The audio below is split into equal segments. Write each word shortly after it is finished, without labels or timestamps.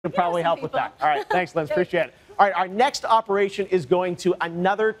Could probably help with that. All right, thanks, Liz. Appreciate it. All right, our next operation is going to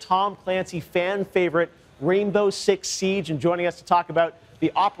another Tom Clancy fan favorite, Rainbow Six Siege. And joining us to talk about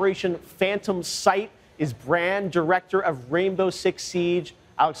the Operation Phantom Sight is brand director of Rainbow Six Siege,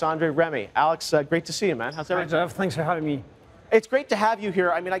 Alexandre Remy. Alex, great to see you, man. How's everything? Hi, Jeff. Thanks for having me. It's great to have you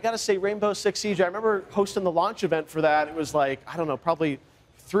here. I mean, I got to say, Rainbow Six Siege, I remember hosting the launch event for that. It was like, I don't know, probably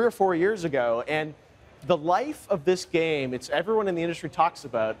 3 or 4 years ago. And the life of this game, it's everyone in the industry talks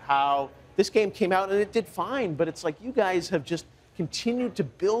about how this game came out and it did fine, but it's like you guys have just continued to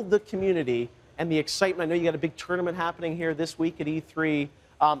build the community and the excitement. I know you got a big tournament happening here this week at E3,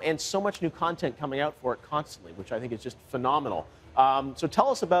 and so much new content coming out for it constantly, which I think is just phenomenal. So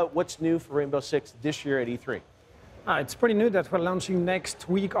tell us about what's new for Rainbow Six this year at E3. It's pretty new that we're launching next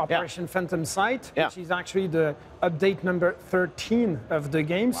week Operation Phantom Sight, which is actually the update number 13 of the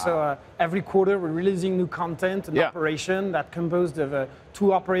game. Wow. So every quarter we're releasing new content, an operation that composed of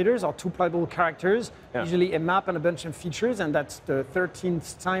 2 operators or 2 playable characters, usually a map and a bunch of features, and that's the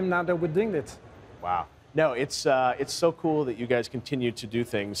 13th time now that we're doing it. Wow. No, it's so cool that you guys continue to do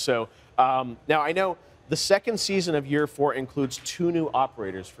things. So now I know the second season of Year 4 includes 2 new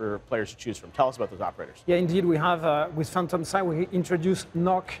operators for players to choose from. Tell us about those operators. Yeah, indeed. We have, with Phantom Sight, we introduced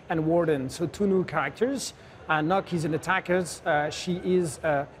Knock and Warden, so 2 new characters. Knock is an attacker. She is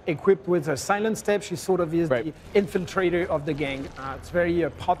equipped with a silent step. She sort of is the infiltrator of the gang. It's very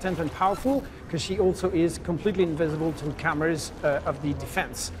potent and powerful because she also is completely invisible to cameras of the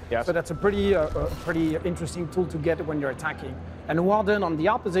defense. Yes. So that's a pretty interesting tool to get when you're attacking. And Warden, on the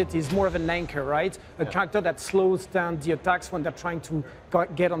opposite, is more of an anchor, right? A character that slows down the attacks when they're trying to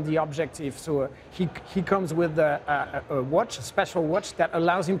get on the objective. So he comes with a watch, a special watch that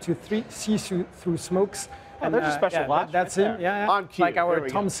allows him to see through smokes. Oh, there's a special watch. That's right him, yeah. On cue. Like our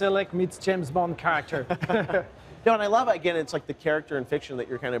Tom Selleck meets James Bond character. No, and I love, again, it's like the character and fiction that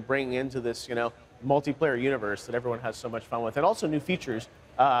you're kind of bringing into this, multiplayer universe that everyone has so much fun with. And also new features,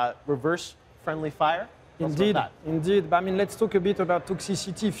 reverse friendly fire. Indeed, indeed. But I mean, let's talk a bit about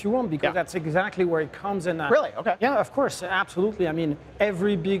toxicity if you want, because that's exactly where it comes in. Really? Okay. Yeah, of course, absolutely. I mean,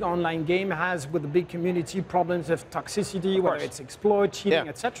 every big online game has, with the big community, problems of toxicity, whether it's exploit, cheating,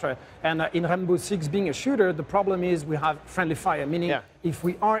 etc. And in Rainbow Six, being a shooter, the problem is we have friendly fire, meaning if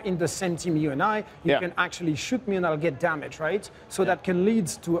we are in the same team, you and I, you can actually shoot me and I'll get damage, right? So that can lead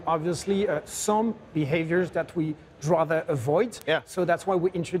to, obviously, some behaviors that we rather avoid. So that's why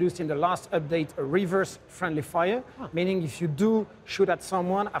we introduced in the last update a reverse friendly fire, meaning if you do shoot at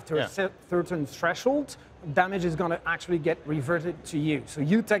someone after a certain threshold, damage is going to actually get reverted to you. So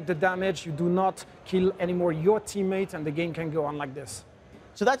you take the damage, you do not kill anymore your teammate, and the game can go on like this.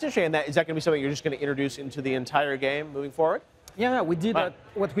 So that's interesting. Is that going to be something you're just going to introduce into the entire game moving forward? Yeah, we did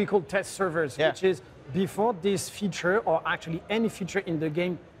what we call test servers, which is before this feature, or actually any feature in the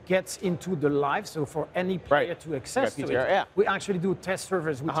game, gets into the live, so for any player to access to it, we actually do test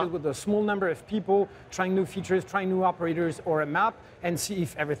servers, which is with a small number of people trying new features, trying new operators or a map, and see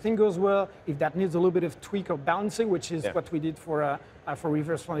if everything goes well, if that needs a little bit of tweak or balancing, which is what we did for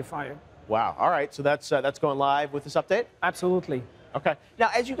reverse friendly fire. Wow. All right. So that's going live with this update? Absolutely. Okay. Now,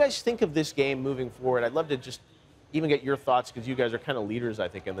 as you guys think of this game moving forward, I'd love to just even get your thoughts, because you guys are kind of leaders, I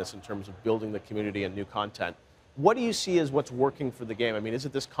think, in this in terms of building the community and new content. What do you see as what's working for the game? I mean, is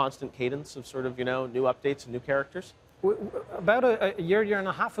it this constant cadence of sort of, new updates and new characters? About a year and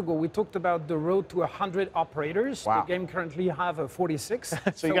a half ago, we talked about the road to 100 operators. Wow. The game currently have 46.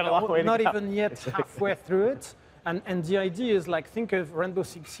 So you got a long way to go. Not even yet halfway through it. And the idea is, like, think of Rainbow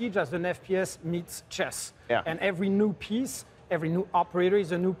Six Siege as an FPS meets chess. And every new piece, every new operator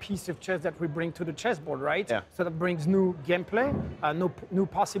is a new piece of chess that we bring to the chessboard, right? So that brings new gameplay, new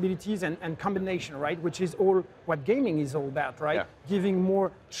possibilities and combination, right? Which is all what gaming is all about, right? Giving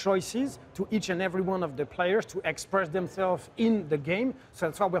more choices to each and every one of the players to express themselves in the game. So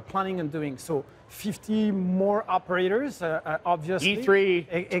that's what we're planning on doing. So 50 more operators, obviously.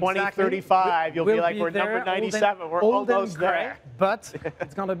 E3 2035, you'll be like, we're number 97, we're almost there. But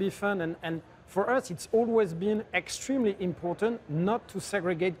it's going to be fun. And for us, it's always been extremely important not to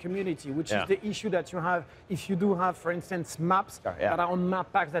segregate community, which is the issue that you have if you do have, for instance, maps that are on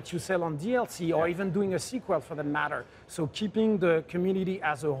map packs that you sell on DLC, or even doing a sequel for that matter. So keeping the community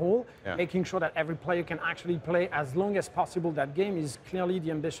as a whole, making sure that every player can actually play as long as possible that game is clearly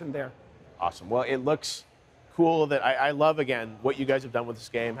the ambition there. Awesome. Well, it looks cool. That I love, again, what you guys have done with this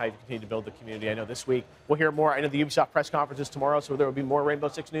game, how you continue to build the community. I know this week we'll hear more. I know the Ubisoft press conference is tomorrow, so there will be more Rainbow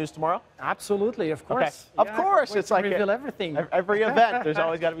Six news tomorrow? Absolutely, of course. Okay. Of course. It's like reveal everything. Every event, there's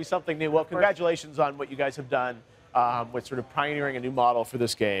always got to be something new. Well, congratulations on what you guys have done with sort of pioneering a new model for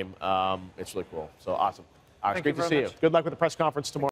this game. It's really cool. So awesome. It's great to see you. Good luck with the press conference tomorrow.